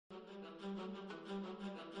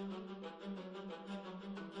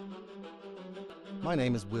My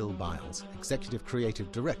name is Will Biles, Executive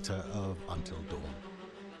Creative Director of Until Dawn.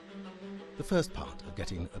 The first part of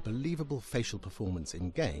getting a believable facial performance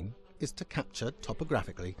in-game is to capture,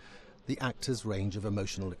 topographically, the actor's range of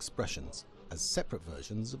emotional expressions as separate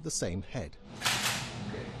versions of the same head.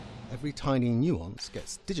 Every tiny nuance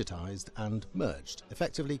gets digitized and merged,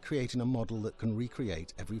 effectively creating a model that can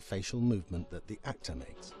recreate every facial movement that the actor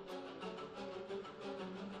makes.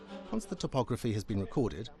 Once the topography has been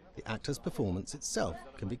recorded, the actor's performance itself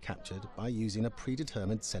can be captured by using a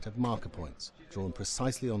predetermined set of marker points drawn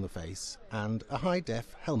precisely on the face and a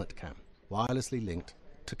high-def helmet cam, wirelessly linked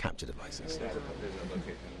to capture devices.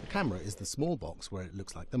 The camera is the small box where it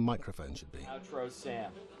looks like the microphone should be. Outro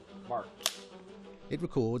Sam. Mark. It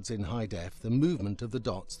records in high def the movement of the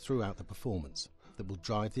dots throughout the performance that will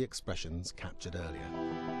drive the expressions captured earlier.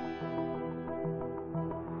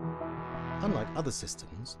 Unlike other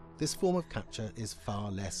systems, this form of capture is far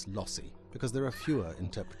less lossy because there are fewer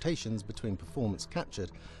interpretations between performance captured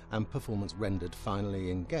and performance rendered finally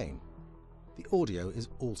in-game. The audio is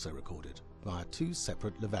also recorded via two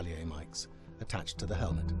separate lavalier mics attached to the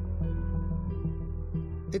helmet.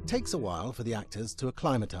 It takes a while for the actors to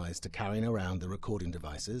acclimatize to carrying around the recording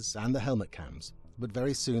devices and the helmet cams, but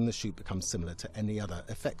very soon the shoot becomes similar to any other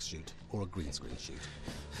effects shoot or a green screen shoot.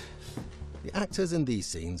 The actors in these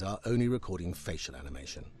scenes are only recording facial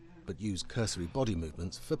animation, but use cursory body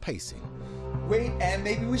movements for pacing. Wait, and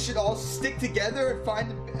maybe we should all stick together and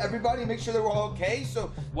find everybody and make sure they're all okay,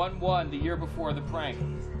 so... 1-1, the year before the prank.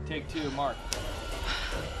 Take 2, Mark.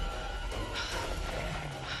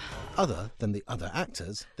 Other than the other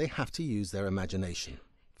actors, they have to use their imagination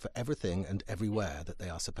for everything and everywhere that they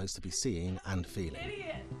are supposed to be seeing and feeling.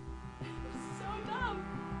 Idiot! So dumb!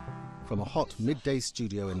 From a hot midday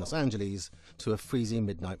studio in Los Angeles to a freezing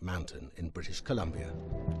midnight mountain in British Columbia.